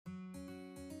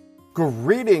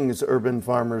Greetings, urban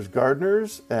farmers,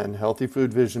 gardeners, and healthy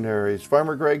food visionaries.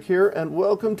 Farmer Greg here, and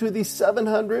welcome to the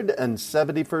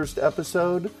 771st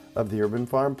episode of the Urban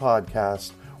Farm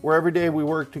Podcast, where every day we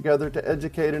work together to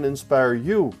educate and inspire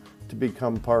you to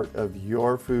become part of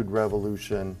your food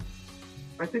revolution.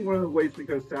 I think one of the ways we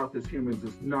go south as humans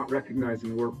is not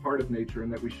recognizing we're part of nature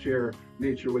and that we share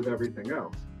nature with everything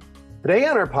else. Today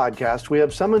on our podcast, we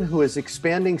have someone who is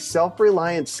expanding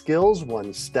self-reliant skills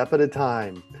one step at a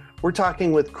time. We're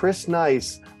talking with Chris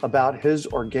Nycz about his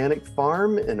organic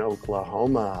farm in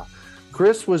Oklahoma.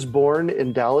 Chris was born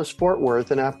in Dallas-Fort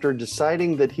Worth, and after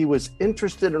deciding that he was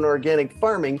interested in organic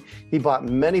farming, he bought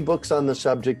many books on the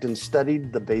subject and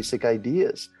studied the basic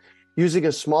ideas. Using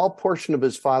a small portion of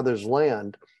his father's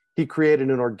land, he created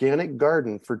an organic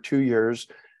garden for 2 years,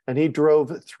 and he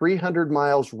drove 300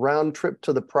 miles round trip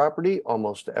to the property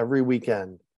almost every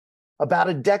weekend. About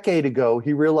a decade ago,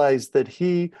 he realized that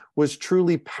he was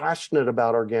truly passionate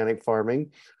about organic farming,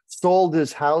 sold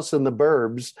his house in the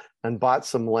burbs, and bought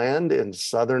some land in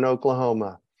southern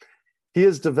Oklahoma. He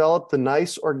has developed the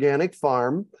Nycz Organic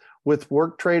Farm with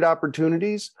work trade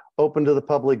opportunities, open to the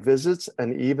public visits,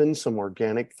 and even some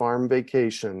organic farm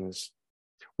vacations.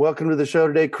 Welcome to the show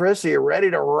today, Chris. Are you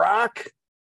ready to rock?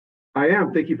 I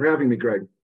am. Thank you for having me, Greg.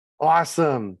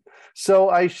 Awesome. So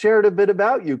I shared a bit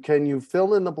about you. Can you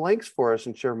fill in the blanks for us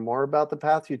and share more about the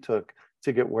path you took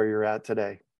to get where you're at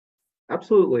today?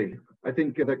 Absolutely. I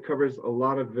think that covers a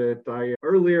lot of it.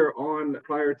 Earlier on,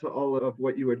 prior to all of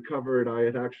what you had covered, I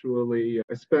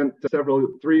spent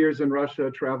 3 years in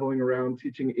Russia traveling around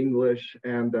teaching English.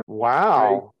 And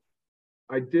wow.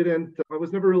 I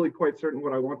was never really quite certain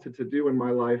what I wanted to do in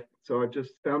my life. So I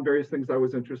just found various things I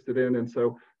was interested in. And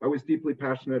so I was deeply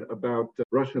passionate about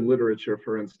Russian literature,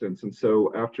 for instance. And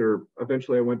so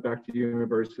eventually I went back to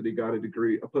university, got a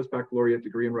post-baccalaureate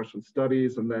degree in Russian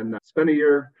studies, and then spent a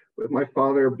year with my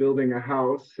father building a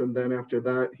house. And then after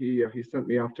that, he sent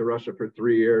me off to Russia for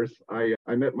 3 years. I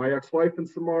met my ex-wife in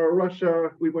Samara,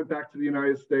 Russia. We went back to the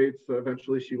United States.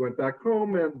 Eventually she went back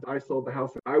home and I sold the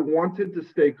house. I wanted to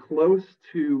stay close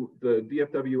to the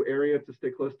DFW area, to stay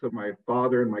close to my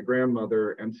father and my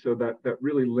grandmother. And so that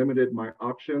really limited my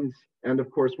options. And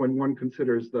of course, when one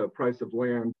considers the price of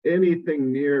land, anything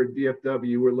near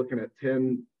DFW, we're looking at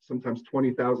sometimes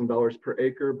 $20,000 per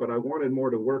acre, but I wanted more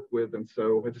to work with. And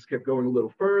so I just kept going a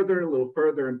little further.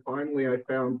 And finally I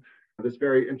found this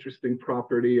very interesting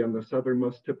property on the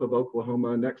southernmost tip of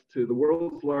Oklahoma next to the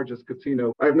world's largest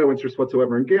casino. I have no interest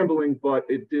whatsoever in gambling, but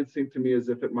it did seem to me as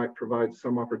if it might provide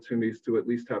some opportunities to at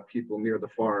least have people near the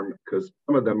farm, because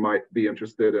some of them might be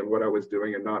interested in what I was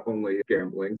doing and not only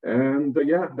gambling. And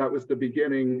that was the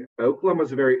beginning. Oklahoma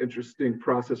is a very interesting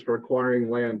process for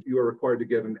acquiring land. You are required to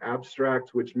get an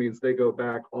abstract, which means they go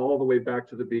back all the way back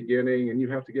to the beginning, and you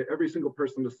have to get every single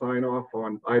person to sign off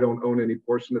on, I don't own any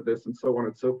portion of this, and so on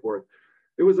and so forth.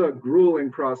 It was a grueling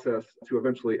process to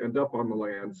eventually end up on the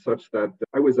land, such that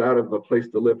I was out of a place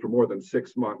to live for more than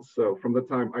 6 months. So from the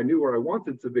time I knew where I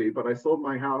wanted to be, but I sold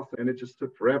my house and it just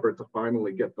took forever to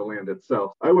finally get the land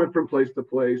itself. I went from place to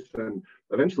place and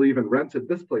eventually even rented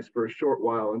this place for a short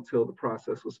while until the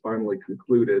process was finally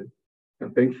concluded.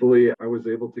 And thankfully, I was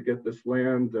able to get this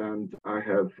land and I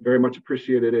have very much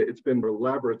appreciated it. It's been a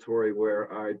laboratory where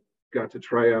I got to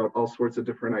try out all sorts of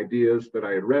different ideas that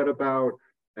I had read about.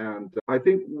 And I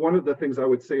think one of the things I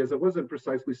would say is I wasn't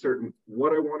precisely certain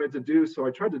what I wanted to do. So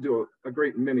I tried to do a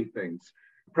great many things,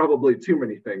 probably too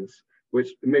many things,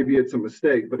 which maybe it's a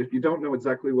mistake. But if you don't know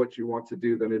exactly what you want to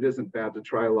do, then it isn't bad to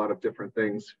try a lot of different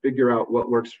things, figure out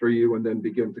what works for you, and then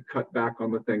begin to cut back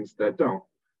on the things that don't.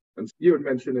 And you had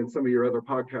mentioned in some of your other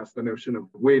podcasts the notion of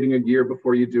waiting a year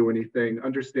before you do anything,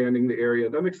 understanding the area.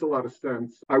 That makes a lot of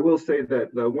sense. I will say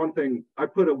that the one thing, I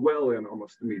put a well in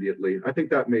almost immediately. I think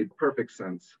that made perfect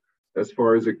sense as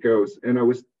far as it goes. And I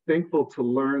was thankful to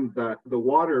learn that the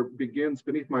water begins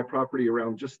beneath my property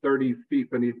around just 30 feet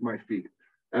beneath my feet.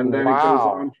 And then It goes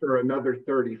on for another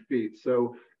 30 feet.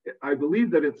 So I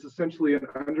believe that it's essentially an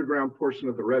underground portion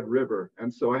of the Red River. And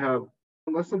so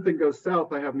unless something goes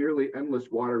south, I have nearly endless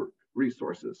water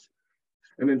resources.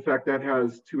 And in fact, that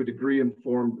has to a degree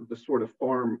informed the sort of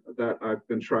farm that I've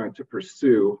been trying to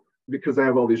pursue, because I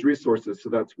have all these resources. So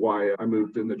that's why I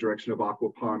moved in the direction of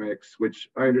aquaponics, which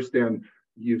I understand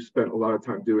you've spent a lot of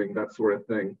time doing that sort of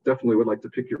thing. Definitely would like to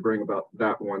pick your brain about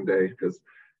that one day,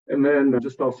 and then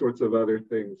just all sorts of other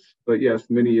things. But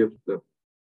yes, many of the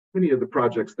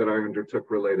projects that I undertook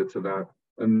related to that.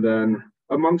 And then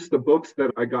amongst the books that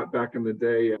I got back in the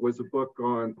day was a book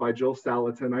by Joel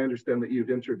Salatin. I understand that you've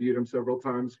interviewed him several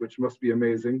times, which must be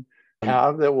amazing.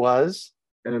 Yeah, that was.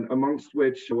 and amongst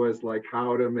which was like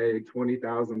how to make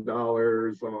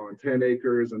 $20,000 on 10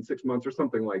 acres in 6 months or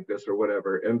something like this or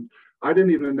whatever. And I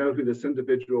didn't even know who this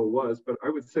individual was, but I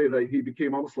would say that he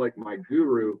became almost like my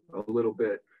guru a little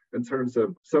bit in terms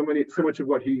of so much of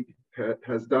what he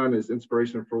has done is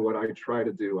inspiration for what I try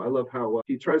to do. I love how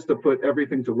he tries to put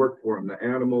everything to work for him, the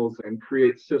animals, and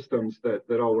create systems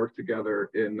that all work together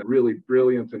in really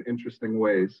brilliant and interesting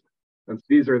ways. And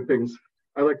these are things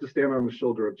I like to stand on the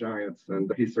shoulder of giants,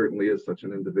 and he certainly is such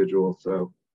an individual.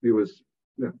 So he was,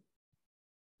 yeah.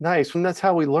 Nice. And that's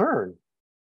how we learn.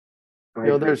 I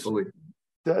agree fully.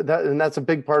 And that's a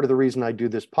big part of the reason I do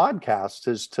this podcast,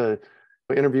 is to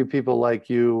interview people like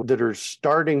you that are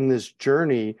starting this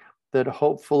journey that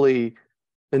hopefully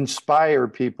inspire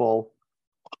people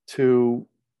to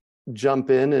jump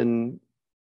in and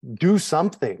do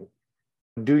something,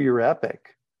 do your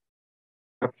epic.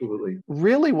 Absolutely.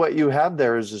 Really what you have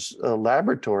there is a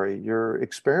laboratory. You're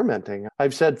experimenting.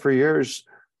 I've said for years,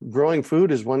 growing food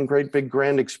is one great big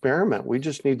grand experiment. We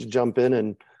just need to jump in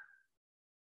and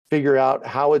figure out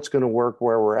how it's going to work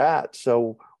where we're at.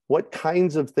 So what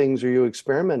kinds of things are you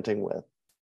experimenting with?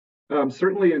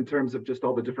 Certainly in terms of just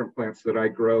all the different plants that I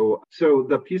grow. So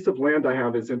the piece of land I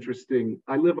have is interesting.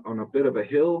 I live on a bit of a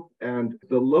hill, and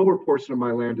the lower portion of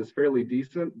my land is fairly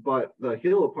decent, but the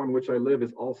hill upon which I live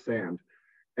is all sand.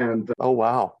 And oh,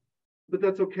 wow. But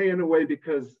that's okay in a way,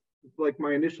 because like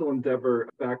my initial endeavor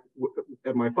back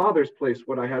at my father's place,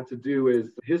 what I had to do is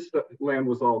his land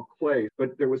was all clay,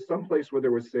 but there was some place where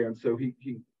there was sand. So he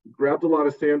grabbed a lot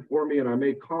of sand for me, and I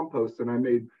made compost, and I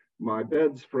made my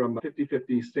beds from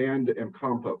 50-50 sand and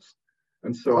compost.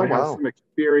 And so I have some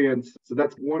experience. So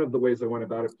that's one of the ways I went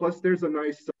about it. Plus, there's a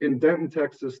nice, in Denton,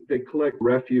 Texas, they collect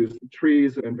refuse,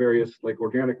 trees, and various like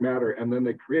organic matter, and then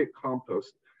they create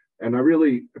compost. And I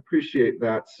really appreciate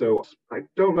that. So I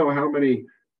don't know how many,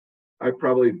 I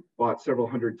probably bought several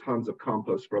hundred tons of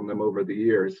compost from them over the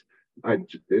years.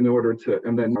 In order to,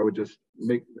 and then I would just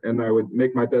make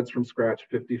my beds from scratch,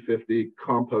 50-50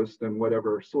 compost and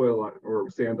whatever soil or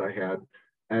sand I had.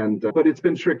 And, but it's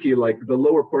been tricky. Like the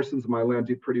lower portions of my land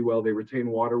do pretty well. They retain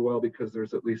water well because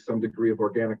there's at least some degree of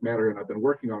organic matter, and I've been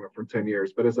working on it for 10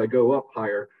 years. But as I go up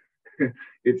higher,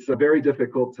 it's very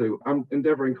difficult I'm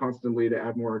endeavoring constantly to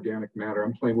add more organic matter.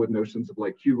 I'm playing with notions of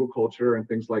like hugelculture and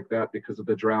things like that because of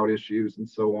the drought issues and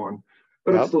so on.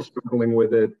 But I'm still struggling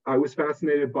with it. I was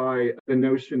fascinated by the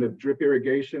notion of drip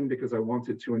irrigation because I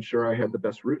wanted to ensure I had the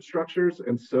best root structures.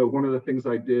 And so one of the things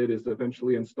I did is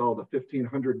eventually install the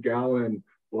 1,500-gallon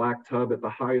black tub at the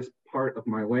highest part of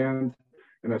my land.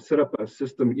 And I've set up a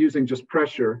system using just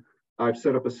pressure. I've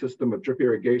set up a system of drip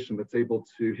irrigation that's able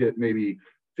to hit maybe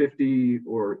 50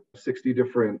 or 60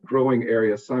 different growing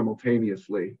areas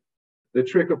simultaneously. The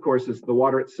trick, of course, is the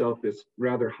water itself is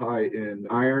rather high in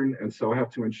iron, and so I have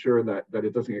to ensure that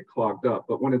it doesn't get clogged up.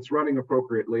 But when it's running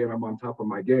appropriately and I'm on top of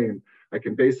my game, I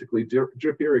can basically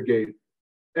drip irrigate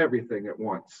everything at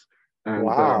once. And,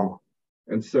 wow.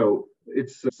 And so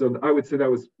so I would say that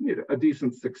was a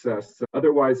decent success.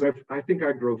 Otherwise, I think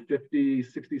I grow 50,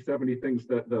 60, 70 things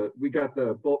we got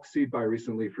the bulk seed buy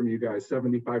recently from you guys,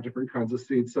 75 different kinds of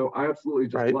seeds. So I absolutely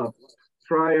just love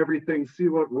try everything, see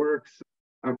what works.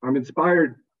 I'm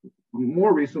inspired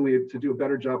more recently to do a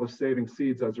better job of saving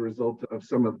seeds as a result of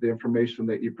some of the information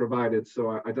that you provided.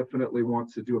 So I definitely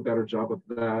want to do a better job of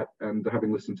that. And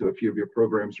having listened to a few of your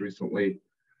programs recently,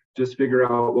 just figure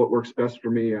out what works best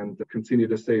for me and continue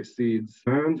to save seeds.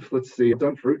 And let's see, I've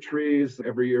done fruit trees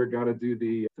every year. Got to do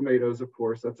the tomatoes, of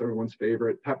course. That's everyone's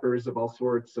favorite. Peppers of all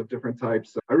sorts of different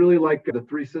types. I really like the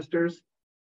Three Sisters.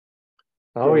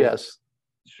 Oh, yes.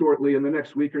 Shortly in the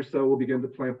next week or so, we'll begin to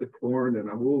plant the corn, and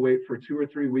we'll wait for 2 or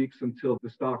 3 weeks until the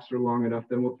stalks are long enough.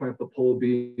 Then we'll plant the pole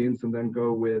beans and then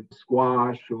go with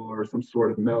squash or some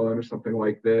sort of melon or something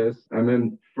like this. And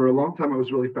then for a long time, I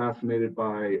was really fascinated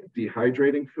by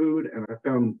dehydrating food, and I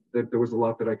found that there was a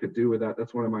lot that I could do with that.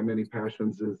 That's one of my many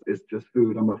passions is just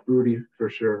food. I'm a foodie for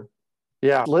sure.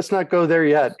 Yeah, let's not go there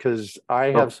yet because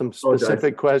I have some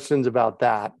specific questions about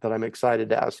that I'm excited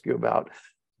to ask you about.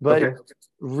 But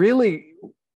really,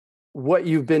 what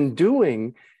you've been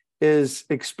doing is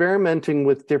experimenting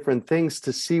with different things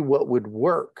to see what would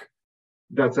work.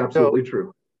 That's absolutely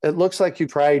true. It looks like you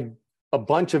tried a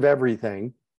bunch of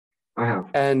everything. I have.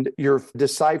 And you're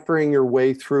deciphering your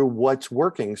way through what's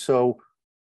working. So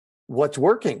what's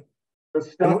working?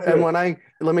 And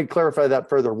let me clarify that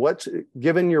further.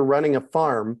 Given you're running a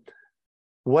farm,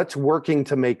 what's working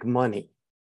to make money?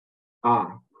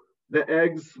 The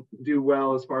eggs do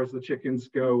well as far as the chickens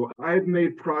go. I've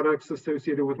made products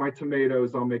associated with my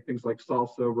tomatoes. I'll make things like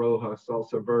salsa roja,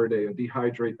 salsa verde, and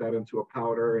dehydrate that into a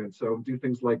powder. And so do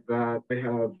things like that.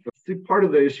 Part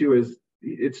of the issue is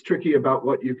it's tricky about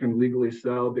what you can legally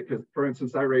sell because, for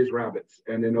instance, I raise rabbits,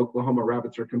 and in Oklahoma,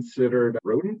 rabbits are considered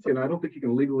rodents, and I don't think you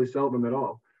can legally sell them at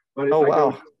all. But if I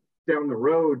go down the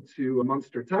road to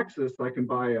Munster, Texas, I can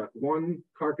buy one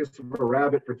carcass of a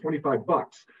rabbit for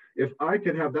 $25. If I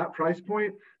could have that price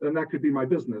point, then that could be my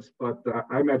business. But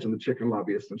I imagine the chicken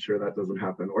lobbyists ensure that doesn't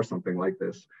happen, or something like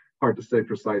this. Hard to say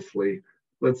precisely.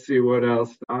 Let's see what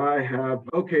else. I have,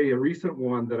 a recent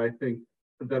one that I think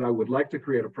that I would like to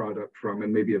create a product from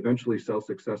and maybe eventually sell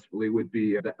successfully would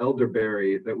be the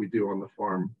elderberry that we do on the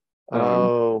farm. I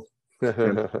know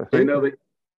that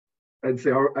I'd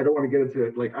say I don't want to get into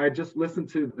it. Like, I just listened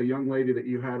to the young lady that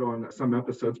you had on some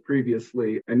episodes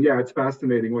previously, and yeah, it's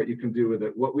fascinating what you can do with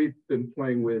it. What we've been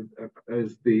playing with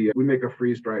is we make a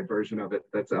freeze-dried version of it.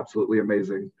 That's absolutely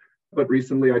amazing. But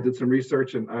recently I did some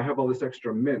research and I have all this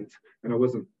extra mint and I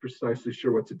wasn't precisely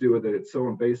sure what to do with it. It's so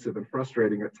invasive and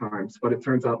frustrating at times, but it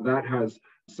turns out that has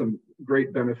some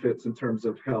great benefits in terms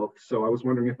of health. So I was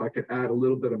wondering if I could add a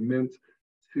little bit of mint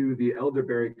to the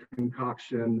elderberry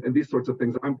concoction and these sorts of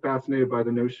things. I'm fascinated by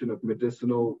the notion of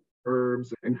medicinal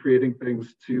herbs and creating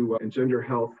things to engender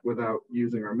health without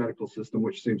using our medical system,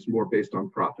 which seems more based on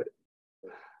profit.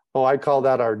 Oh, I call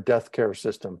that our death care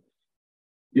system.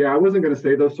 Yeah, I wasn't going to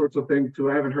say those sorts of things too.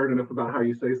 I haven't heard enough about how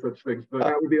you say such things, but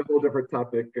that would be a whole different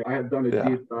topic. I have done a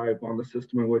deep dive on the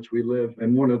system in which we live.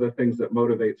 And one of the things that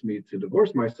motivates me to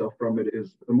divorce myself from it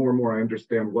is the more and more I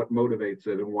understand what motivates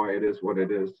it and why it is what it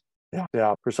is.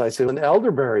 Yeah, precisely. And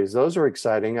elderberries, those are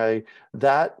exciting.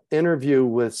 That interview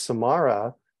with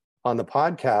Samara on the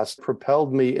podcast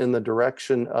propelled me in the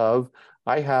direction of,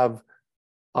 I have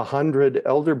 100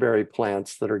 elderberry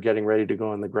plants that are getting ready to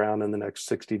go in the ground in the next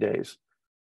 60 days.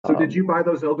 So did you buy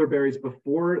those elderberries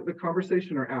before the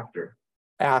conversation or after?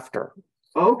 After.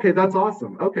 Okay, that's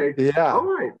awesome. Okay. Yeah. All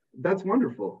right. That's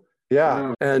wonderful.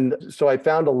 Yeah. And so I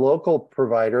found a local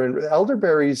provider, and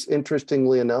elderberries,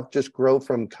 interestingly enough, just grow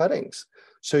from cuttings.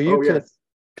 So you can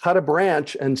cut a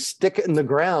branch and stick it in the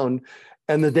ground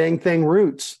and the dang thing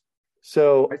roots.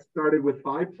 So I started with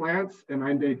 5 plants and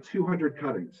I made 200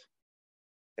 cuttings.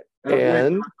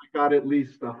 And I got at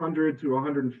least 100 to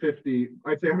 150,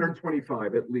 I'd say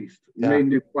 125 at least, made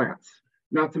new plants.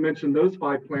 Not to mention those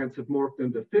 5 plants have morphed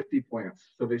into 50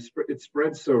 plants. So it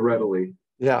spreads so readily.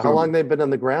 Yeah. How long they've been on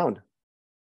the ground?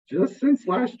 Just since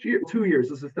last year, 2 years.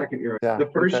 This is the second year. The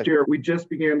first year, we just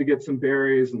began to get some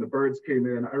berries and the birds came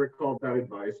in. I recall that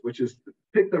advice, which is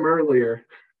pick them earlier.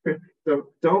 So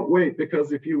don't wait,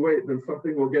 because if you wait, then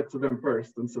something will get to them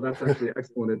first. And so that's actually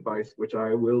excellent advice, which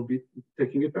I will be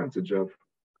taking advantage of.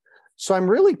 So I'm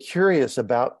really curious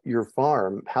about your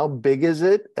farm. How big is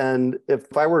it? And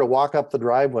if I were to walk up the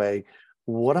driveway,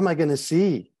 what am I going to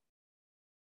see?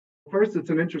 First, it's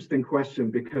an interesting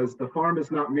question because the farm is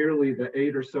not merely the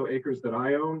 8 or so acres that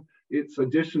I own. It's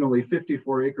additionally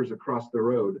 54 acres across the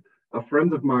road. A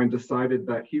friend of mine decided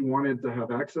that he wanted to have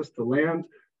access to land,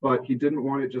 but he didn't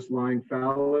want it just lying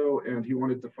fallow, and he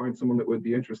wanted to find someone that would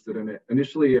be interested in it.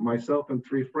 Initially, myself and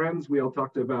 3 friends, we all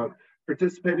talked about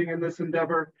participating in this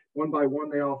endeavor. One by one,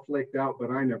 they all flaked out,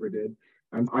 but I never did.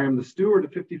 And I am the steward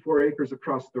of 54 acres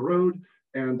across the road,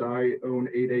 and I own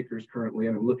 8 acres currently,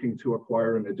 and I'm looking to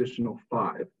acquire an additional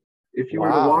 5. If you were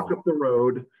to walk up the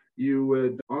road, you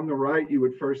would, on the right, you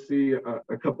would first see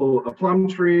a plum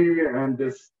tree and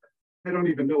this, I don't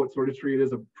even know what sort of tree it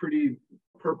is, a pretty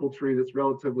purple tree that's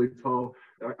relatively tall.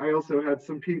 I also had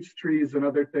some peach trees and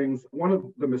other things. One of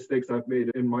the mistakes I've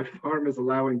made in my farm is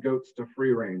allowing goats to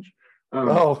free range.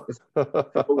 So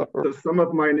some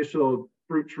of my initial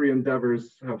fruit tree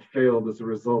endeavors have failed as a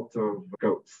result of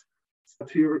goats.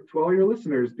 To all your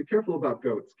listeners, be careful about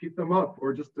goats. Keep them up,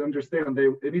 or just understand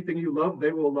anything you love,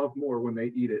 they will love more when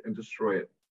they eat it and destroy it.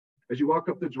 As you walk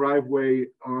up the driveway,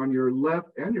 on your left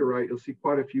and your right, you'll see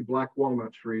quite a few black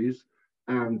walnut trees.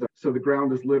 And so the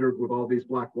ground is littered with all these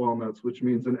black walnuts, which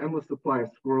means an endless supply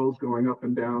of squirrels going up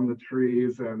and down the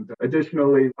trees. And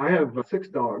additionally, I have 6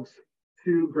 dogs,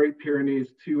 2 Great Pyrenees,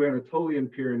 2 Anatolian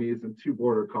Pyrenees, and 2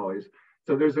 Border Collies.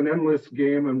 So there's an endless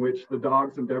game in which the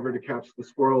dogs endeavor to catch the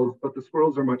squirrels, but the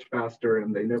squirrels are much faster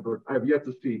and I have yet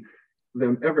to see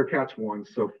them ever catch one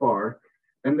so far.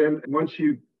 And then once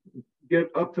you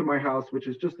get up to my house, which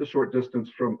is just a short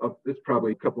distance from up, it's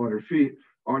probably a couple hundred feet,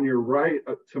 on your right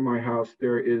up to my house,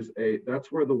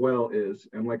 that's where the well is.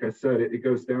 And like I said, it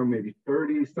goes down maybe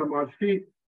 30 some odd feet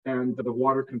and the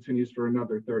water continues for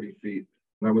another 30 feet.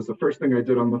 That was the first thing I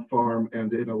did on the farm,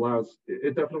 and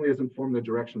it definitely has informed the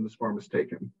direction this farm has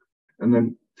taken. And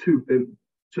then to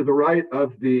the right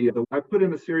of I put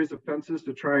in a series of fences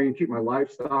to try and keep my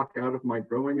livestock out of my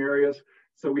growing areas.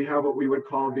 So we have what we would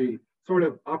call the sort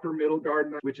of upper middle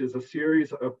garden, which is a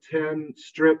series of 10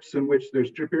 strips in which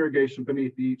there's drip irrigation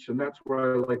beneath each. And that's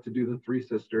where I like to do the Three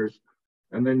Sisters.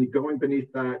 And then going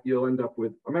beneath that, you'll end up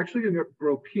with, I'm actually going to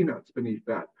grow peanuts beneath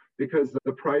that because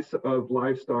the price of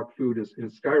livestock food has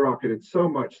skyrocketed so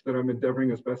much that I'm endeavoring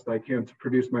as best I can to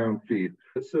produce my own feed.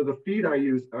 So the feed I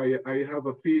use, I have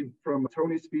a feed from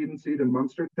Tony's Feed and Seed in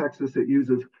Munster, Texas. It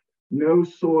uses no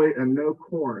soy and no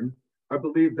corn. I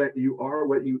believe that you are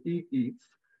what you eat eats.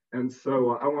 And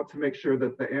so I want to make sure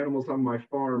that the animals on my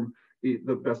farm eat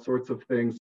the best sorts of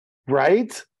things.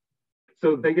 Right?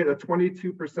 So they get a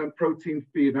 22% protein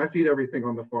feed, and I feed everything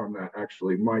on the farm that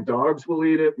actually. My dogs will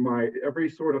eat it, every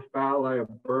sort of fowl. I have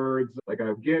birds, like I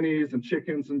have guineas and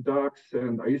chickens and ducks,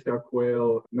 and I used to have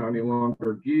quail, not any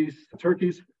longer, geese,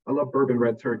 turkeys. I love bourbon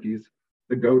red turkeys.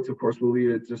 The goats, of course, will eat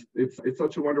it. It's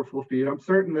such a wonderful feed. I'm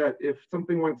certain that if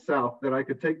something went south, that I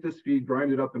could take this feed,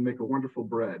 grind it up, and make a wonderful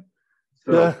bread.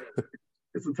 So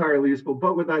it's entirely useful.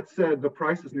 But with that said, the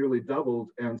price has nearly doubled.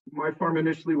 And my farm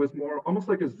initially was more almost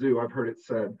like a zoo, I've heard it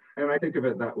said. And I think of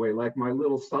it that way, like my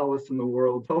little solace in the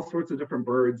world, all sorts of different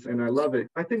birds. And I love it.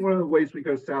 I think one of the ways we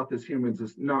go south as humans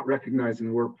is not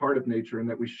recognizing we're part of nature and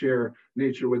that we share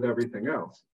nature with everything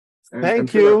else.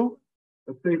 Thank you.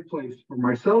 A safe place for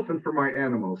myself and for my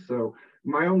animals. So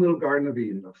my own little Garden of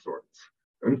Eden of sorts.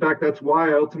 In fact, that's why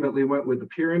I ultimately went with the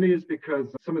Pyrenees, because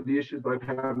some of the issues I've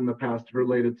had in the past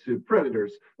related to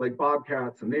predators like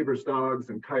bobcats and neighbors' dogs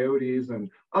and coyotes and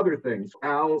other things,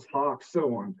 owls, hawks,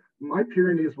 so on. My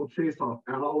Pyrenees will chase off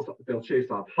owls, they'll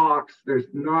chase off hawks.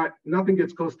 Nothing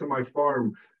gets close to my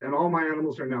farm, and all my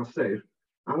animals are now safe.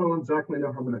 I don't exactly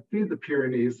know how I'm going to feed the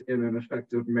Pyrenees in an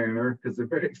effective manner because they're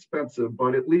very expensive,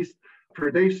 but at least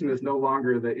predation is no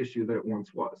longer the issue that it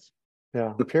once was.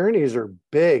 Yeah, the Pyrenees are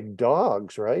big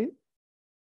dogs, right?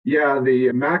 Yeah, the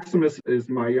Maximus is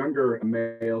my younger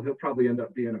male. He'll probably end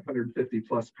up being 150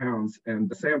 plus pounds, and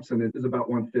the Samson is about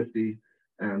 150.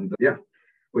 And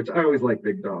which I always like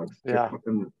big dogs. Yeah.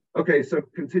 Okay, so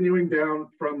continuing down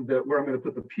from where I'm going to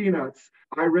put the peanuts,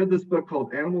 I read this book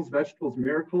called Animals, Vegetables,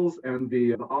 Miracles, and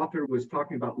the author was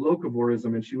talking about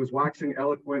locavorism, and she was waxing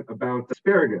eloquent about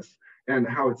asparagus and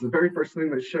how it's the very first thing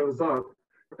that shows up.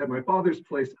 At my father's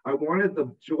place, I wanted the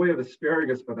joy of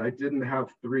asparagus, but I didn't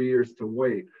have 3 years to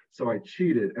wait. So I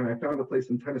cheated, and I found a place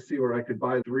in Tennessee where I could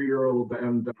buy a 3-year-old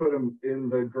and put them in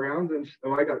the ground. And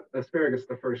so I got asparagus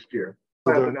the first year.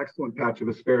 I have an excellent patch of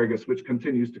asparagus, which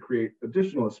continues to create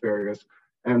additional asparagus.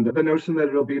 And the notion that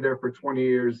it'll be there for 20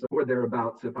 years or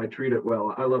thereabouts if I treat it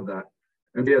well, I love that.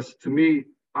 And yes, to me,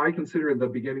 I consider the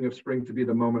beginning of spring to be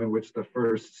the moment in which the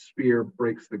first spear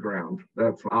breaks the ground.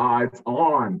 It's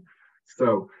on.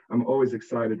 So I'm always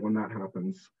excited when that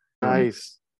happens.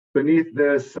 Nice. Beneath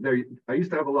this, I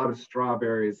used to have a lot of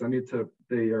strawberries.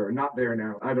 They are not there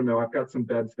now. I don't know. I've got some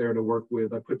beds there to work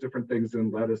with. I put different things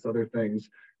in, lettuce, other things.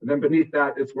 And then beneath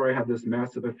that, it's where I have this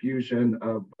massive effusion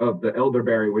of the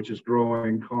elderberry, which is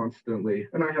growing constantly.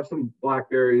 And I have some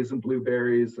blackberries and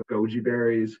blueberries, goji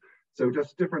berries. So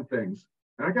just different things.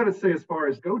 And I got to say, as far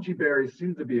as goji berries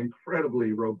seem to be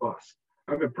incredibly robust.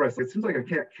 I'm impressed. It seems like I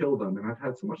can't kill them, and I've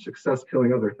had so much success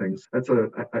killing other things.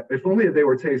 If only they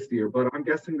were tastier, but I'm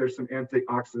guessing there's some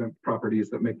antioxidant properties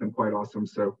that make them quite awesome.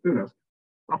 So who knows?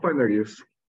 I'll find their use.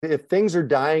 If things are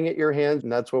dying at your hands,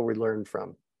 and that's what we learned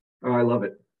from. Oh, I love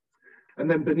it. And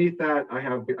then beneath that,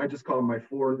 I just call them my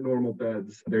 4 normal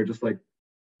beds. They're just like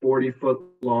 40 foot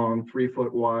long, 3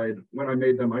 foot wide. When I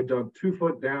made them, I dug 2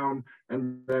 foot down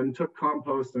and then took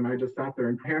compost, and I just sat there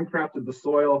and handcrafted the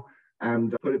soil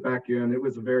and put it back in. It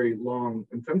was a very long,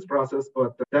 intense process,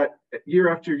 but that year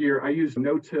after year, I use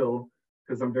no-till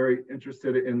because I'm very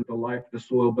interested in the life, the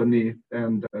soil beneath,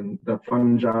 and the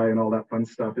fungi and all that fun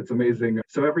stuff. It's amazing.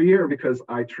 So every year, because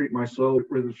I treat my soil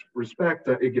with respect,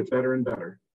 it gets better and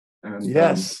better. And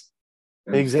yes,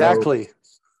 exactly.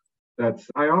 So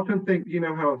I often think,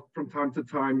 how from time to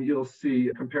time you'll see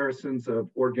comparisons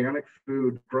of organic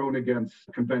food grown against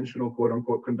conventional, quote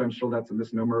unquote conventional. That's a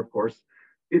misnomer, of course.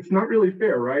 It's not really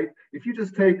fair, right? If you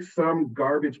just take some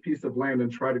garbage piece of land and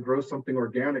try to grow something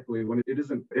organically when it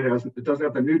doesn't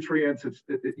have the nutrients,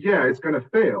 it's going to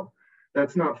fail.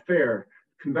 That's not fair.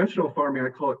 Conventional farming, I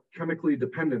call it chemically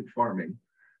dependent farming.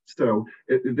 So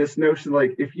this notion,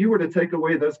 like if you were to take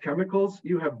away those chemicals,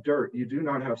 you have dirt, you do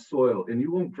not have soil, and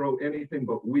you won't grow anything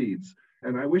but weeds.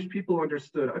 And I wish people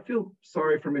understood. I feel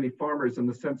sorry for many farmers in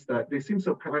the sense that they seem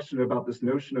so passionate about this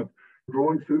notion of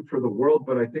growing food for the world,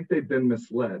 but I think they've been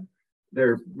misled.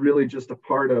 They're really just a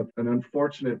part of an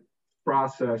unfortunate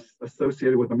process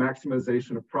associated with the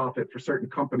maximization of profit for certain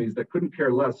companies that couldn't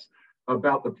care less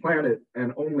about the planet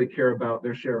and only care about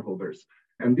their shareholders.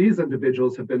 And these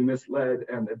individuals have been misled,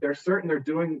 and they're certain they're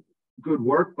doing good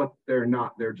work, but they're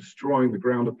not. They're destroying the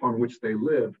ground upon which they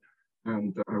live.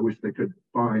 And I wish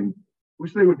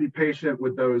they would be patient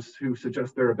with those who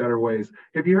suggest there are better ways.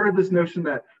 Have you heard this notion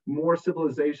that more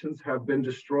civilizations have been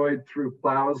destroyed through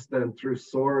plows than through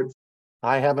swords?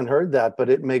 I haven't heard that, but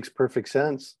it makes perfect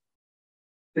sense.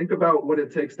 Think about what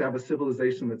it takes to have a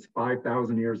civilization that's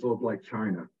 5,000 years old like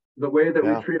China. The way that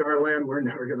we treat our land, we're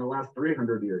never going to last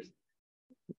 300 years.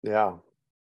 Yeah,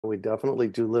 we definitely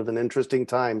do live in interesting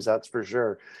times, that's for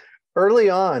sure. Early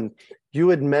on, you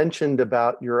had mentioned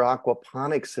about your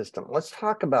aquaponics system. Let's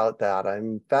talk about that.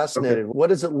 I'm fascinated. Okay. What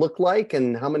does it look like,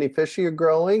 and how many fish are you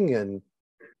growing, and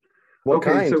what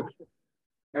kind? So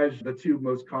as the two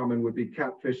most common would be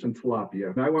catfish and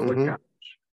tilapia. And I went with catfish.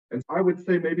 And I would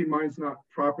say maybe mine's not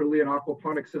properly an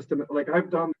aquaponic system. Like I've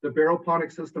done the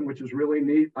barrelponic system, which is really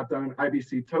neat. I've done an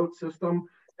IBC tote system,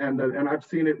 and I've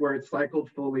seen it where it's cycled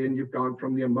fully, and you've gone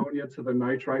from the ammonia to the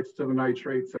nitrites to the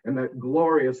nitrates, and that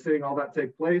glory of seeing all that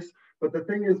take place. But the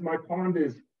thing is, my pond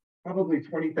is probably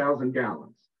 20,000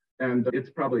 gallons, and it's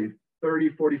probably 30,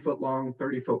 40 foot long,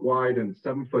 30 foot wide, and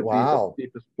 7 foot deep at the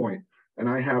deepest point. And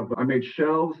I made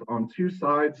shelves on two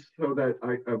sides so that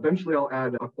eventually I'll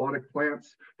add aquatic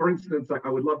plants. For instance, I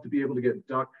would love to be able to get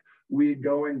duckweed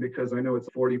going, because I know it's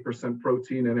 40%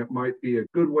 protein, and it might be a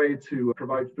good way to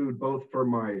provide food both for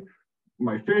my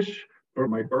fish, for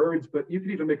my birds, but you could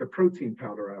even make a protein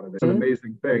powder out of it. It's an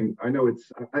amazing thing.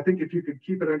 I think if you could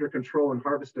keep it under control and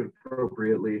harvest it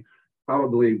appropriately,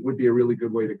 probably would be a really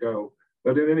good way to go.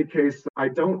 But in any case,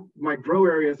 my grow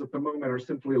areas at the moment are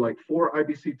simply like 4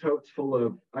 IBC totes full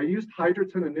of, I used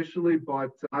hydroton initially,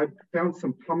 but I found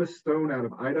some pumice stone out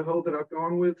of Idaho that I've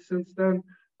gone with since then.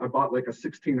 I bought like a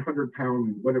 1,600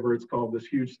 pound, whatever it's called, this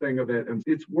huge thing of it. And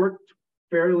it's worked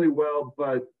fairly well,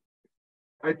 but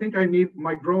I think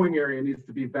my growing area needs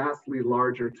to be vastly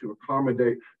larger to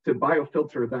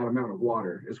biofilter that amount of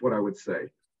water, is what I would say.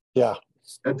 Yeah.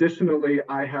 Additionally,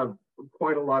 I have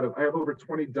over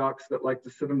 20 ducks that like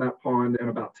to sit in that pond, and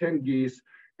about 10 geese,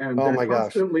 and they're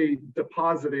constantly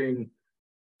depositing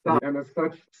stuff. And as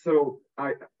such,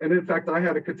 in fact, I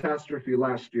had a catastrophe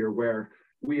last year where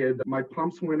my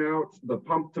pumps went out, the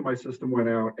pump to my system went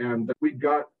out, and we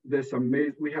got this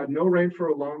we had no rain for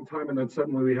a long time, and then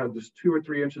suddenly we had this 2 or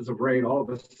 3 inches of rain all of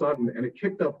a sudden, and it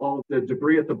kicked up all the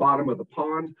debris at the bottom of the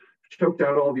pond, choked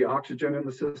out all the oxygen in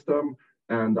the system,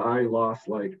 and I lost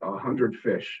like 100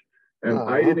 fish. And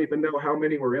I didn't even know how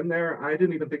many were in there. I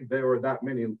didn't even think there were that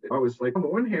many. I was like, on the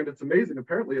one hand, it's amazing.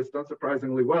 Apparently, it's done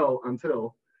surprisingly well,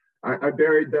 until I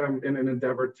buried them in an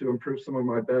endeavor to improve some of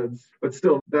my beds. But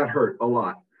still, that hurt a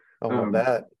lot.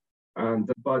 But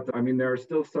I mean, there are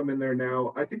still some in there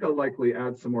now. I think I'll likely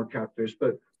add some more catfish.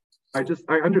 But I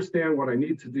understand what I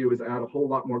need to do is add a whole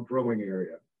lot more growing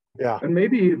area. Yeah. And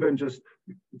maybe even just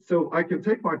so I can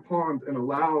take my pond and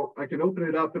I can open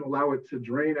it up and allow it to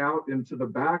drain out into the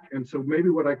back. And so maybe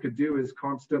what I could do is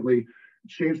constantly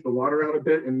change the water out a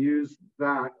bit and use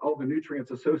all the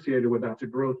nutrients associated with that to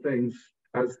grow things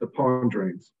as the pond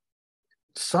drains.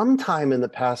 Sometime in the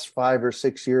past 5 or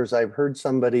 6 years, I've heard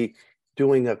somebody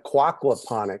doing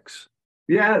aquaponics.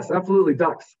 Yes, absolutely.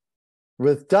 Ducks.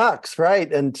 With ducks,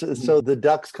 right? And so the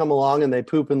ducks come along and they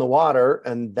poop in the water,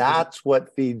 and that's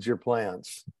what feeds your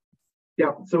plants.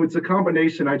 Yeah, so it's a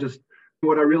combination.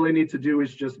 What I really need to do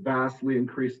is just vastly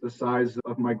increase the size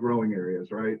of my growing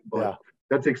areas, right? But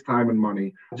that takes time and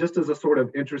money. Just as a sort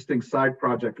of interesting side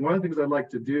project, one of the things I'd like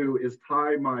to do is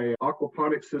tie my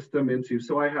aquaponic system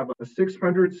so I have a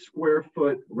 600 square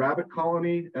foot rabbit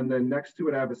colony, and then next to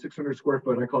it, I have a 600 square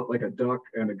foot, I call it like a duck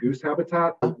and a goose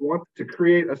habitat. I want to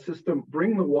create a system,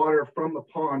 bring the water from the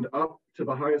pond up to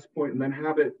the highest point, and then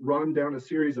have it run down a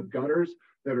series of gutters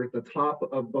that are at the top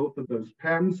of both of those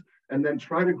pens, and then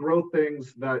try to grow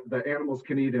things that the animals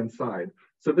can eat inside.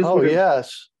 So this would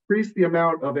increase the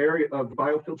amount of area of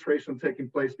biofiltration taking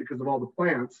place because of all the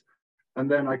plants. And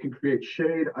then I can create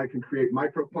shade. I can create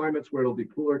microclimates where it'll be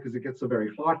cooler because it gets so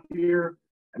very hot here,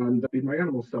 and feed my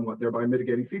animals somewhat, thereby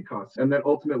mitigating feed costs. And then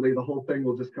ultimately the whole thing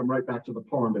will just come right back to the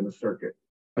pond in a circuit.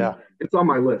 Yeah. It's on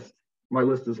my list. My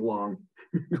list is long.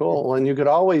 Cool. And you could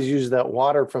always use that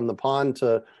water from the pond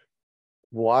to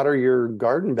water your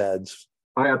garden beds.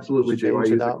 I absolutely do. I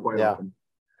use it quite often.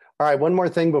 All right. One more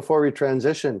thing before we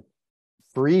transition.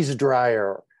 Freeze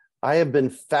dryer. I have been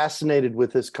fascinated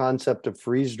with this concept of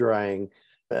freeze drying.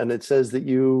 And it says that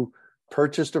you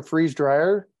purchased a freeze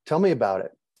dryer. Tell me about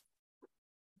it.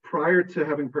 Prior to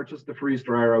having purchased the freeze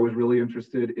dryer, I was really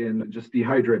interested in just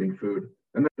dehydrating food.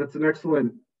 And that's an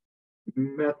excellent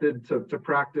method to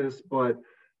practice, but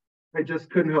I just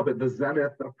couldn't help it. The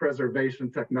zenith of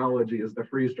preservation technology is the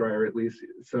freeze dryer, at least.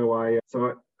 So I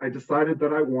decided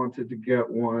that I wanted to get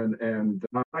one, and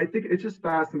I think it's just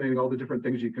fascinating all the different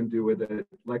things you can do with it.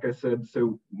 Like I said,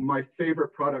 so my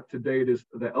favorite product to date is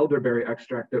the elderberry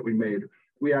extract that we made.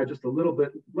 We add just a little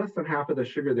bit, less than half of the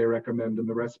sugar they recommend in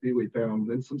the recipe we found,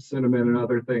 and some cinnamon and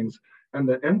other things. And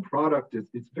the end product is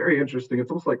it's very interesting.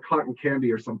 It's almost like cotton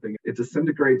candy or something. It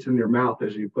disintegrates in your mouth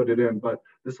as you put it in. But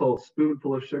this whole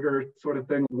spoonful of sugar sort of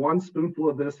thing, one spoonful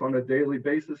of this on a daily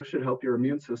basis should help your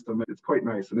immune system. It's quite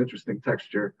nice and interesting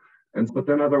texture. But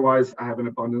then otherwise, I have an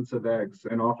abundance of eggs.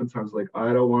 And oftentimes, like,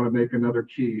 I don't want to make another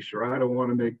quiche, or I don't want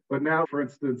to make, but now, for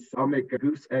instance, I'll make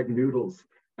goose egg noodles,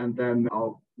 and then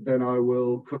I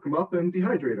will cook them up and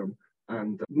dehydrate them.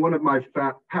 And one of my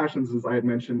passions, as I had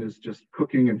mentioned, is just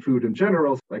cooking and food in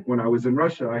general. Like when I was in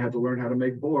Russia, I had to learn how to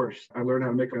make borscht. I learned how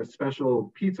to make a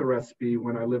special pizza recipe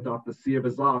when I lived off the Sea of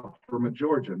Azov from a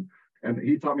Georgian. And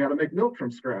he taught me how to make milk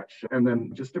from scratch. And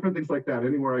then just different things like that.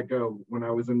 Anywhere I go, when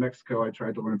I was in Mexico, I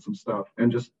tried to learn some stuff.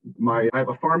 And I have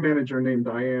a farm manager named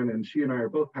Diane, and she and I are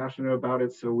both passionate about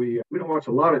it. So we don't watch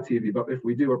a lot of TV, but if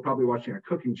we do, we're probably watching a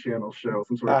cooking channel show,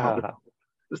 some sort of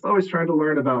just always trying to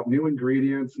learn about new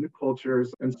ingredients, new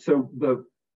cultures. And so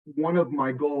one of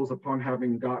my goals upon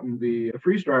having gotten the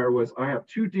freeze dryer was I have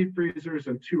 2 deep freezers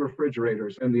and 2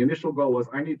 refrigerators. And the initial goal was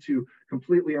I need to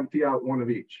completely empty out one of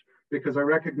each, because I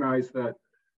recognize that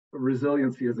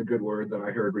resiliency is a good word that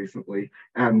I heard recently.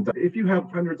 And if you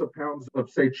have hundreds of pounds of,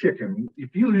 say, chicken,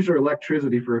 if you lose your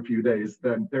electricity for a few days,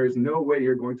 then there is no way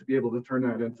you're going to be able to turn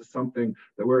that into something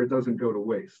where it doesn't go to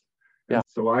waste. Yeah.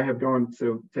 So I have gone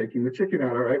to taking the chicken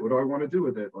out. All right, what do I want to do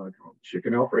with it? Like,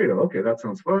 chicken Alfredo. Okay, that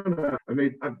sounds fun.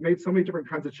 I've made so many different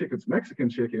kinds of chickens. Mexican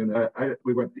chicken.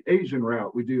 We went the Asian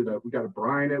route. We got to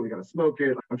brine it. We got to smoke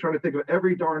it. I'm trying to think of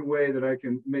every darn way that I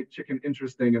can make chicken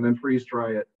interesting and then freeze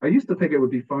dry it. I used to think it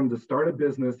would be fun to start a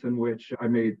business in which I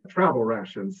made travel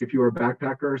rations. If you were a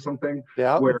backpacker or something,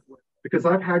 because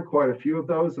I've had quite a few of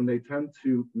those and they tend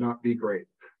to not be great.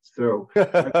 So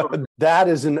that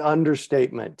is an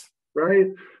understatement. Right.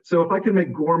 So if I could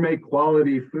make gourmet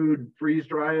quality food, freeze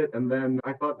dry it, and then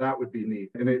I thought that would be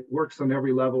neat. And it works on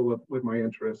every level with my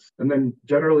interests. And then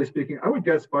generally speaking, I would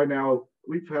guess by now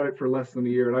we've had it for less than a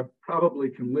year, and I probably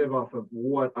can live off of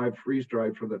what I've freeze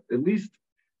dried for at least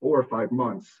 4 or 5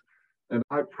 months. And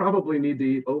I probably need to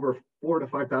eat over 4,000 to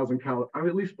 5,000 calories.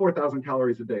 At least 4,000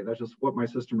 calories a day. That's just what my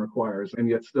system requires. And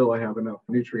yet still I have enough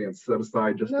nutrients set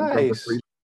aside just in terms of freeze.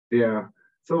 Yeah.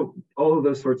 So all of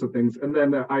those sorts of things. And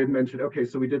then I mentioned, okay,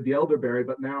 so we did the elderberry,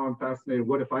 but now I'm fascinated.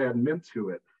 What if I add mint to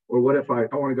it? Or what if I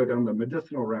want to go down the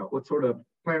medicinal route? What sort of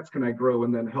plants can I grow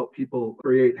and then help people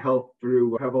create health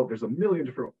through there's a million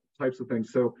different types of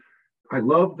things. So I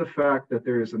love the fact that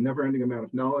there is a never ending amount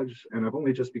of knowledge, and I've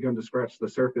only just begun to scratch the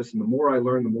surface. And the more I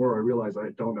learn, the more I realize I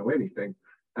don't know anything.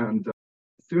 And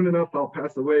soon enough, I'll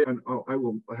pass away, and I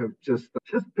will have just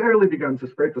barely begun to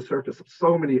scrape the surface of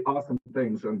so many awesome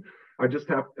things. And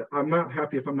I'm not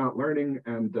happy if I'm not learning.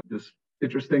 And this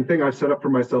interesting thing I've set up for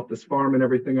myself, this farm and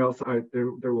everything else,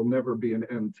 there will never be an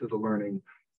end to the learning.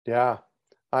 Yeah,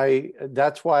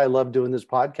 that's why I love doing this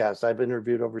podcast. I've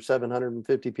interviewed over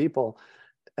 750 people,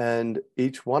 and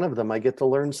each one of them I get to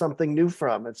learn something new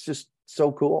from. It's just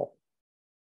so cool.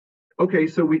 Okay,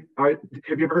 so have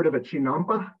you ever heard of a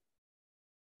chinampa?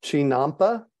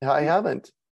 Chinampa? I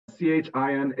haven't.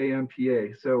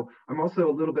 CHINAMPA. So I'm also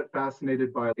a little bit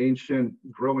fascinated by ancient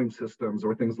growing systems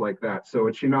or things like that. So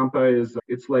a chinampa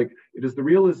it is the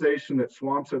realization that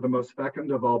swamps are the most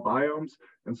fecund of all biomes.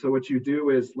 And so what you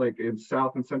do is, like in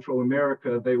South and Central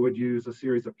America, they would use a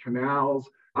series of canals.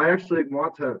 I actually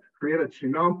want to create a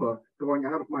chinampa going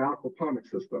out of my aquaponic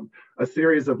system, a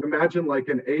series of, imagine like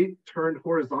an 8 turned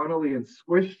horizontally and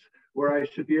squished, where I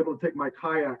should be able to take my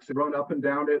kayaks and run up and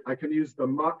down it. I can use the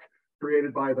muck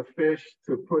created by the fish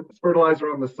to put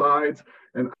fertilizer on the sides.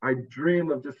 And I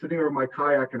dream of just sitting over my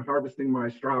kayak and harvesting my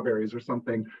strawberries or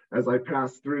something as I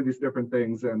pass through these different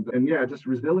things. And yeah, just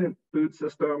resilient food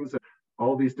systems, and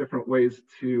all these different ways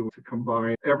to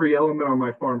combine every element on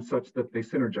my farm such that they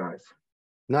synergize.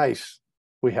 Nice.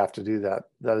 We have to do that.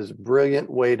 That is a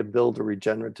brilliant way to build a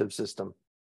regenerative system.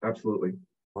 Absolutely.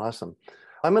 Awesome.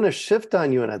 I'm going to shift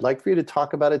on you, and I'd like for you to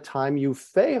talk about a time you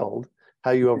failed,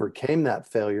 how you overcame that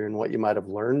failure, and what you might have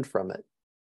learned from it.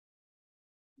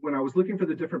 When I was looking for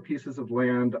the different pieces of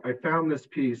land, I found this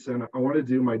piece, and I wanted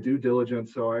to do my due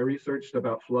diligence. So I researched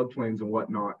about floodplains and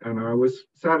whatnot, and I was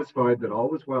satisfied that all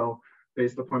was well.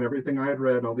 based upon everything I had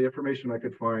read, all the information I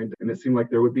could find, and it seemed like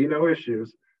there would be no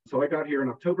issues. So I got here in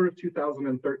October of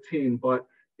 2013, but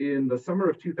in the summer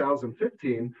of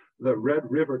 2015, the Red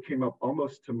River came up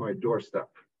almost to my doorstep.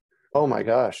 Oh my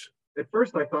gosh. At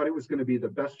first, I thought it was going to be the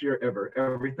best year ever.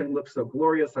 Everything looked so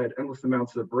glorious. I had endless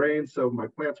amounts of rain, so my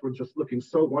plants were just looking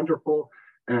so wonderful.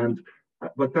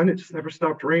 But then it just never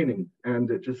stopped raining, and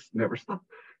it just never stopped.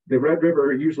 The Red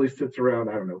River usually sits around,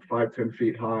 I don't know, 5-10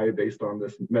 feet high based on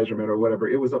this measurement or whatever.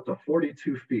 It was up to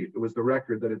 42 feet. It was the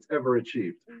record that it's ever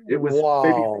achieved. It was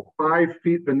maybe 5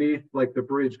 feet beneath like the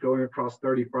bridge going across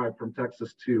 35 from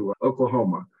Texas to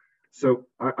Oklahoma. So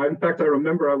in fact, I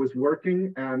remember I was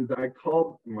working and I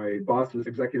called my boss's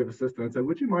executive assistant and said,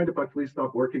 would you mind if I please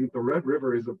stop working? The Red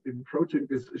River is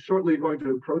shortly going to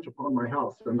encroach upon my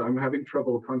house and I'm having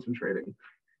trouble concentrating.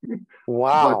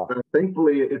 Wow. But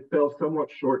thankfully it fell somewhat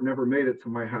short, never made it to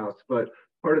my house. But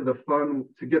part of the fun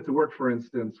to get to work, for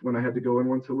instance, when I had to go in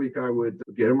once a week, I would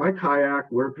get in my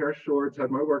kayak, wear a pair of shorts,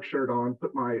 had my work shirt on,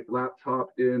 put my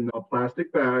laptop in a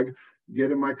plastic bag,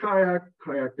 get in my kayak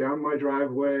down my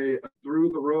driveway, through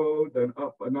the road, then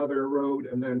up another road,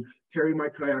 and then carry my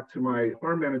kayak to my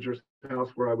farm manager's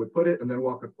house where I would put it, and then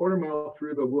walk a quarter mile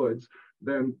through the woods,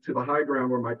 then to the high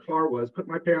ground where my car was, put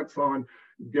my pants on,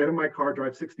 get in my car,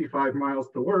 drive 65 miles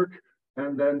to work,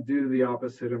 and then do the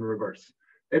opposite in reverse.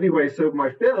 Anyway, so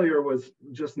my failure was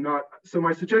just not, so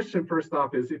my suggestion first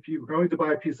off is if you're going to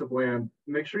buy a piece of land,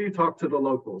 make sure you talk to the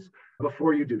locals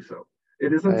before you do so.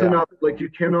 It isn't enough, like you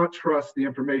cannot trust the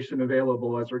information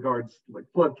available as regards like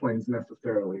floodplains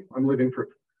necessarily. I'm living proof.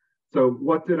 So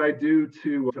what did I do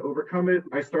to overcome it?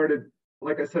 I started,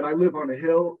 like I said, I live on a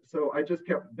hill. So I just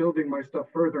kept building my stuff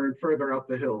further and further out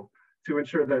the hill to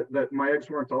ensure that my eggs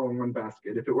weren't all in one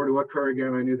basket. If it were to occur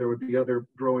again, I knew there would be other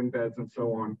growing beds and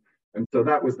so on. And so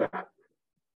that was that.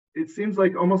 It seems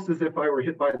like almost as if I were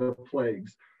hit by the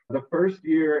plagues. The first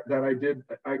year that I did,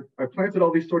 I planted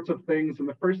all these sorts of things. And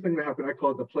the first thing that happened, I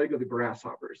call it the plague of the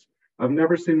grasshoppers. I've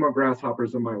never seen more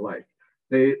grasshoppers in my life.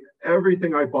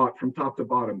 Everything I bought from top to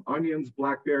bottom, onions,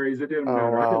 blackberries, it didn't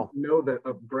matter. Wow. I didn't know that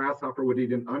a grasshopper would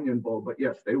eat an onion bowl, but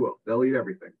yes, they will. They'll eat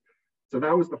everything. So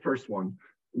that was the first one.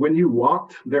 When you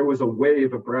walked, there was a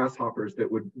wave of grasshoppers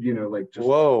that would, like just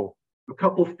a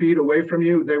couple feet away from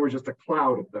you, they were just a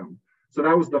cloud of them. So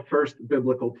that was the first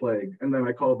biblical plague. And then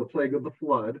I call it the plague of the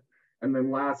flood. And then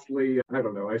lastly, I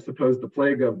don't know, I suppose the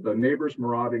plague of the neighbors'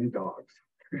 marauding dogs.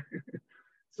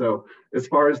 So as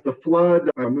far as the flood,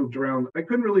 I moved around. I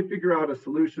couldn't really figure out a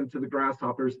solution to the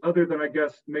grasshoppers other than, I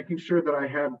guess, making sure that I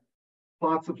had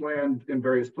plots of land in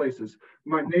various places.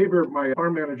 My neighbor, my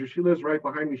farm manager, she lives right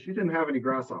behind me. She didn't have any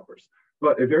grasshoppers,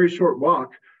 but a very short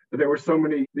walk. There were so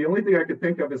many. The only thing I could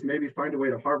think of is maybe find a way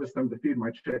to harvest them to feed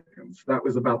my chickens. That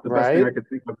was about the best thing I could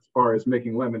think of as far as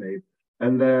making lemonade.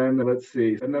 And then let's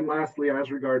see. And then lastly,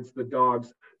 as regards the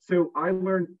dogs. So I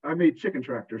made chicken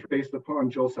tractors based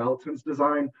upon Joel Salatin's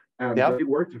design. And it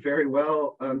worked very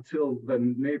well until the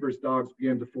neighbors' dogs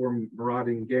began to form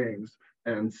marauding gangs.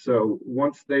 And so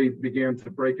once they began to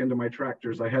break into my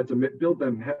tractors, I had to build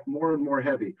them more and more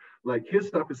heavy. Like his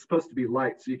stuff is supposed to be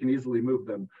light, so you can easily move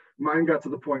them. Mine got to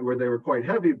the point where they were quite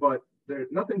heavy, but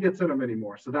nothing gets in them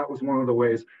anymore. So that was one of the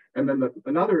ways. And then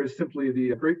another is simply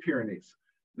the Great Pyrenees.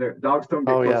 Their dogs don't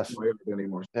get close to my yard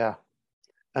anymore. Yeah.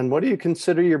 And what do you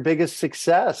consider your biggest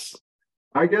success?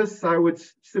 I guess I would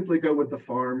simply go with the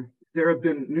farm. There have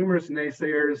been numerous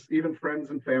naysayers, even friends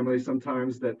and family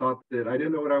sometimes, that thought that I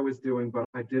didn't know what I was doing, but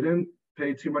I didn't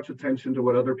pay too much attention to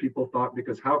what other people thought,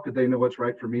 because how could they know what's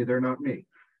right for me? They're not me.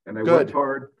 And I worked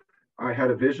hard. I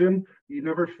had a vision. You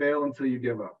never fail until you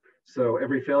give up. So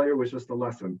every failure was just a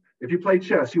lesson. If you play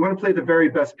chess, you want to play the very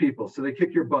best people, so they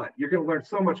kick your butt. You're going to learn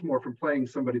so much more from playing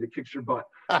somebody that kicks your butt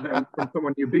than from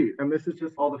someone you beat. And this is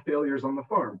just all the failures on the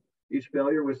farm. Each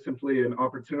failure was simply an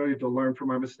opportunity to learn from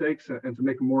my mistakes and to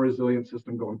make a more resilient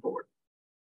system going forward.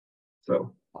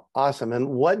 So awesome. And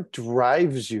what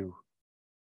drives you?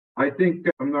 I think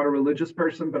I'm not a religious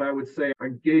person, but I would say I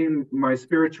gain my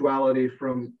spirituality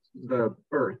from the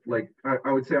earth. Like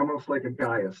I would say almost like a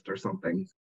Gaiist or something.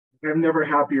 I'm never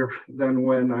happier than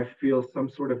when I feel some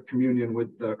sort of communion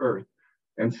with the earth.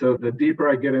 And so the deeper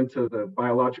I get into the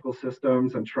biological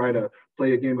systems and try to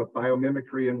play a game of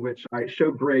biomimicry in which I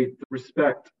show great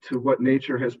respect to what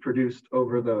nature has produced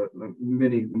over the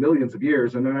many millions of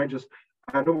years. And then I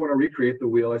don't want to recreate the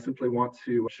wheel. I simply want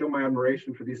to show my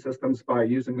admiration for these systems by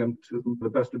using them to the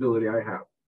best ability I have.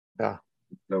 Yeah.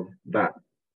 So that.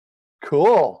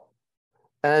 Cool.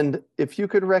 And if you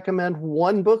could recommend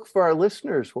one book for our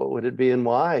listeners, what would it be and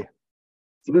why?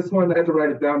 So this one, I had to write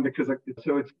it down because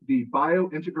it's The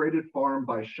Bio-Integrated Farm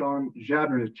by Sean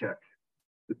Jadrnicek.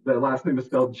 The last name is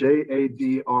spelled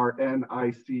Jadrniceek.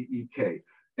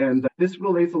 And this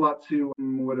relates a lot to,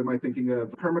 what am I thinking of?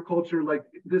 Permaculture. Like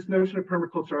this notion of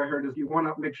permaculture I heard is you want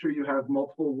to make sure you have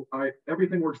multiple,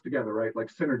 everything works together, right? Like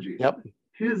synergies. Yep.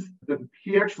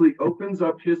 He actually opens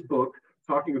up his book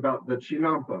talking about the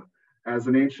Chinampa as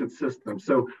an ancient system.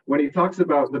 So when he talks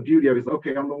about the beauty of it, he's like,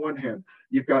 okay, on the one hand,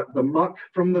 you've got the muck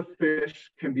from the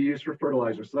fish can be used for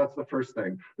fertilizer. So that's the first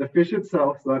thing. The fish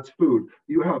itself, so that's food.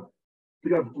 You have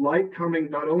light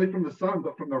coming not only from the sun,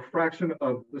 but from the refraction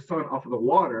of the sun off of the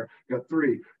water. You got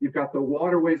three. You've got the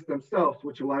waterways themselves,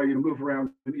 which allow you to move around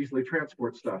and easily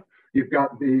transport stuff. You've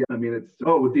got the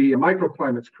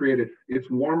microclimates created.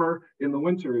 It's warmer in the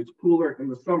winter. It's cooler in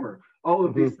the summer. All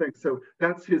of these things. So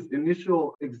that's his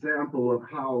initial example of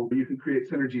how you can create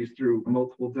synergies through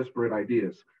multiple disparate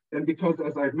ideas. And because,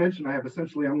 as I've mentioned, I have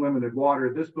essentially unlimited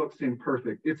water, this book seemed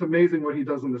perfect. It's amazing what he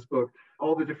does in this book,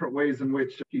 all the different ways in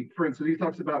which for instance, he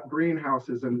talks about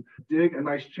greenhouses and dig a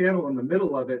nice channel in the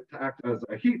middle of it to act as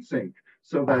a heat sink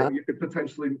so that you could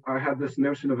potentially have this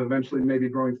notion of eventually maybe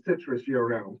growing citrus year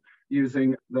round,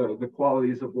 using the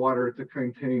qualities of water to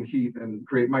contain heat and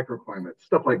create microclimates,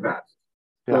 stuff like that.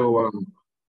 Yeah. So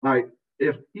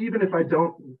even if I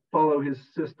don't follow his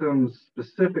systems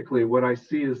specifically, what I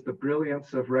see is the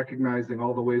brilliance of recognizing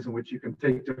all the ways in which you can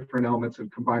take different elements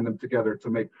and combine them together to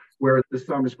make where the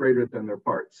sum is greater than their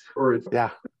parts.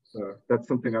 That's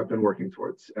something I've been working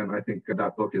towards. And I think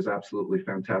that book is absolutely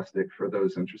fantastic for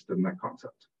those interested in that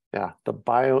concept. Yeah, the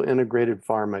bio-integrated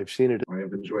farm. I've seen it. I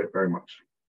have enjoyed it very much.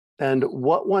 And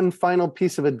what one final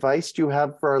piece of advice do you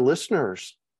have for our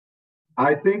listeners?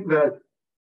 I think that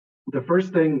the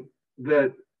first thing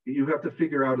that you have to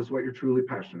figure out is what you're truly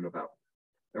passionate about.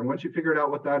 And once you figure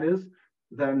out what that is,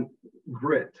 then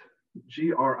grit,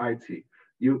 Grit.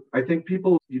 I think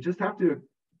you just have to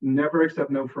never accept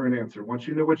no for an answer. Once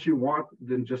you know what you want,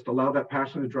 then just allow that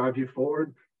passion to drive you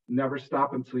forward. Never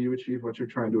stop until you achieve what you're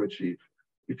trying to achieve.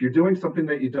 If you're doing something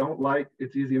that you don't like,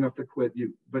 it's easy enough to quit.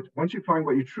 But once you find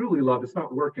what you truly love, it's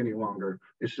not work any longer.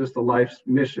 It's just a life's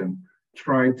mission,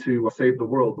 trying to save the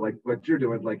world, like what you're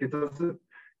doing. Like it doesn't.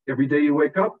 Every day you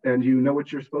wake up and you know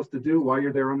what you're supposed to do while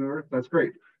you're there on the earth. That's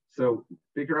great. So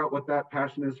figure out what that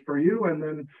passion is for you, and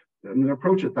then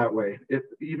approach it that way.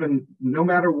 No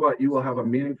matter what, you will have a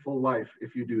meaningful life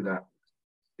if you do that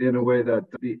in a way that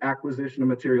the acquisition of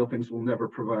material things will never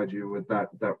provide you with that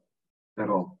at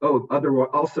all.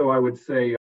 Also, I would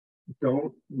say,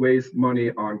 don't waste money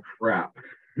on crap.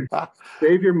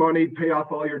 Save your money, pay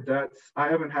off all your debts. I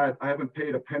haven't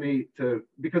paid a penny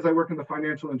because I work in the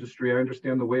financial industry. I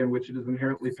understand the way in which it is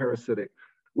inherently parasitic.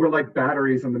 We're like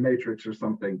batteries in the matrix or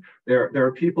something. There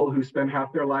are people who spend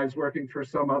half their lives working for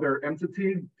some other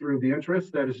entity through the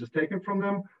interest that is just taken from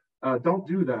them. Don't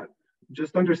do that.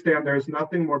 Just understand there's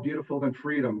nothing more beautiful than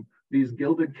freedom. These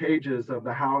gilded cages of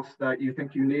the house that you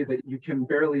think you need, that you can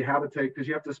barely habitate because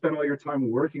you have to spend all your time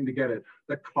working to get it.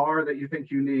 The car that you think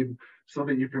you need so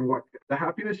that you can work. The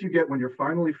happiness you get when you're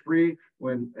finally free.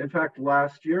 In fact,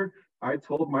 last year, I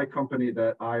told my company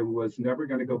that I was never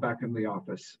going to go back in the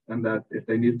office and that if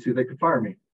they needed to, they could fire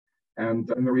me. And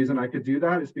the reason I could do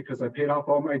that is because I paid off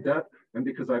all my debt and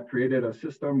because I've created a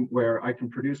system where I can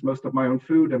produce most of my own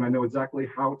food and I know exactly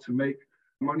how to make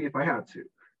money if I had to.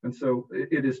 And so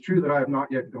it is true that I have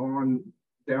not yet gone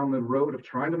down the road of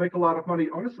trying to make a lot of money.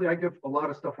 Honestly, I give a lot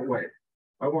of stuff away.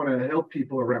 I want to help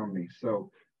people around me.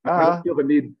 So I don't feel the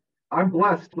need. I'm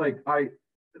blessed.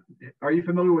 Are you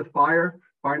familiar with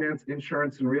finance,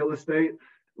 insurance, and real estate?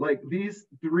 Like these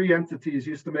three entities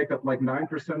used to make up like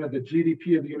 9% of the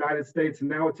GDP of the United States, and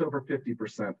now it's over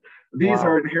 50%. These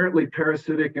are inherently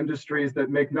parasitic industries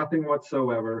that make nothing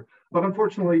whatsoever. But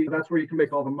unfortunately, that's where you can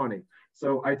make all the money.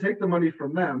 So I take the money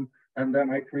from them, and then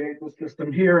I create the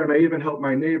system here, and I even help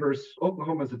my neighbors.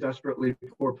 Oklahoma is a desperately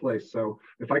poor place. So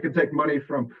if I could take money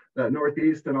from the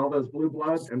Northeast and all those blue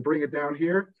bloods and bring it down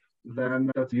here, then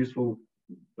that's useful.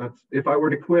 If I were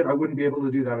to quit, I wouldn't be able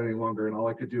to do that any longer. And all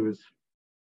I could do is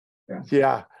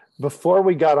Yeah. Before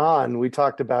we got on, we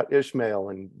talked about Ishmael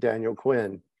and Daniel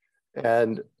Quinn.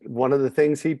 And one of the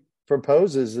things he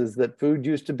proposes is that food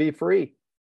used to be free.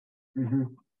 Mm-hmm.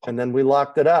 And then we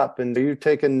locked it up. And you've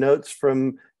taken notes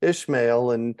from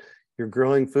Ishmael and you're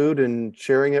growing food and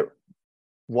sharing it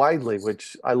widely,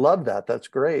 which I love that. That's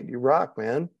great. You rock,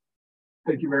 man.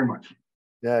 Thank you very much.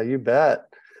 Yeah, you bet.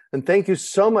 And thank you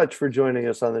so much for joining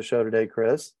us on the show today,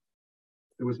 Chris.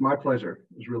 It was my pleasure.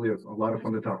 It was really a lot of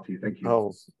fun to talk to you. Thank you.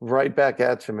 Oh, right back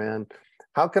at you, man.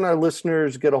 How can our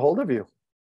listeners get a hold of you?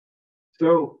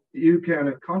 So you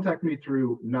can contact me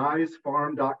through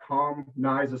nyzfarm.com.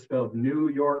 Nyz is spelled New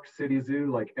York City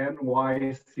Zoo, like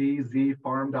NYCZ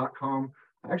farm.com.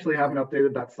 I actually haven't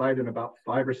updated that site in about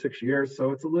 5 or 6 years, so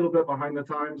it's a little bit behind the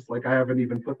times. Like I haven't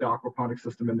even put the aquaponics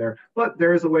system in there, but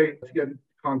there is a way to get in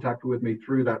contact with me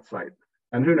through that site.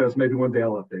 And who knows, maybe one day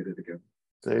I'll update it again.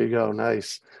 There you go.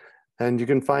 Nice. And you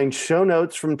can find show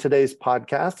notes from today's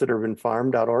podcast at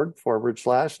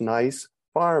urbanfarm.org/nice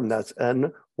farm. That's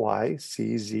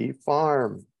NYCZ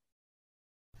farm.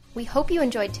 We hope you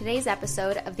enjoyed today's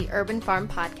episode of the Urban Farm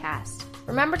Podcast.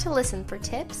 Remember to listen for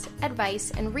tips,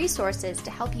 advice, and resources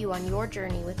to help you on your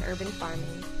journey with urban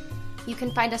farming. You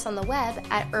can find us on the web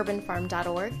at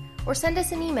urbanfarm.org or send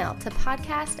us an email to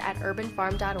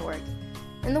podcast@urbanfarm.org.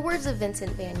 In the words of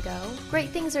Vincent van Gogh, great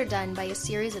things are done by a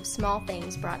series of small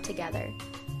things brought together.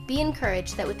 Be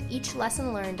encouraged that with each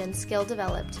lesson learned and skill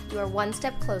developed, you are one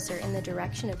step closer in the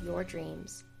direction of your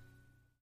dreams.